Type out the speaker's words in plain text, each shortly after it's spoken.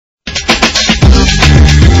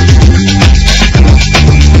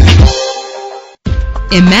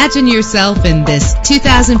Imagine yourself in this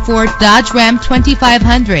 2004 Dodge Ram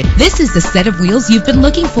 2500. This is the set of wheels you've been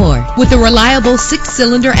looking for, with a reliable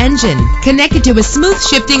 6-cylinder engine connected to a smooth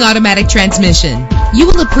shifting automatic transmission. You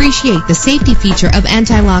will appreciate the safety feature of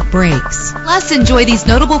anti-lock brakes. Plus, enjoy these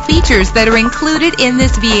notable features that are included in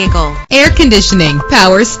this vehicle: air conditioning,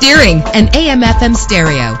 power steering, an AM/FM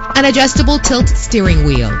stereo, an adjustable tilt steering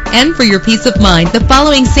wheel. And for your peace of mind, the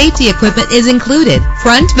following safety equipment is included: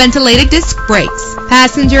 front ventilated disc brakes,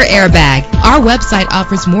 passenger airbag. Our website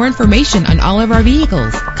offers more information on all of our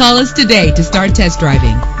vehicles. Call us today to start test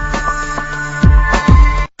driving.